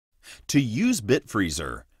To use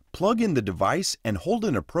BitFreezer, plug in the device and hold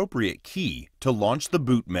an appropriate key to launch the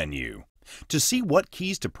boot menu. To see what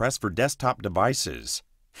keys to press for desktop devices,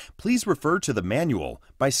 please refer to the manual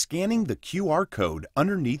by scanning the QR code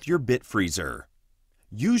underneath your BitFreezer.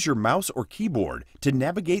 Use your mouse or keyboard to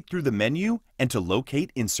navigate through the menu and to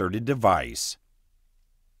locate inserted device.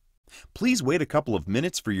 Please wait a couple of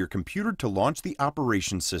minutes for your computer to launch the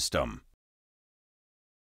operation system.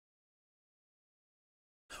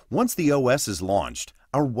 Once the OS is launched,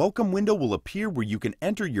 our welcome window will appear where you can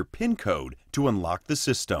enter your PIN code to unlock the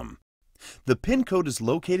system. The PIN code is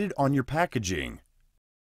located on your packaging.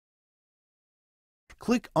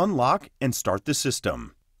 Click Unlock and start the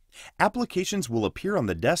system. Applications will appear on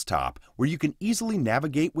the desktop where you can easily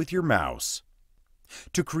navigate with your mouse.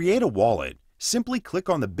 To create a wallet, simply click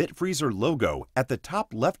on the BitFreezer logo at the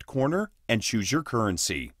top left corner and choose your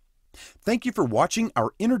currency. Thank you for watching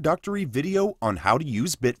our introductory video on how to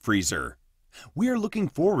use BitFreezer. We are looking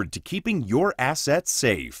forward to keeping your assets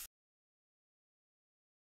safe.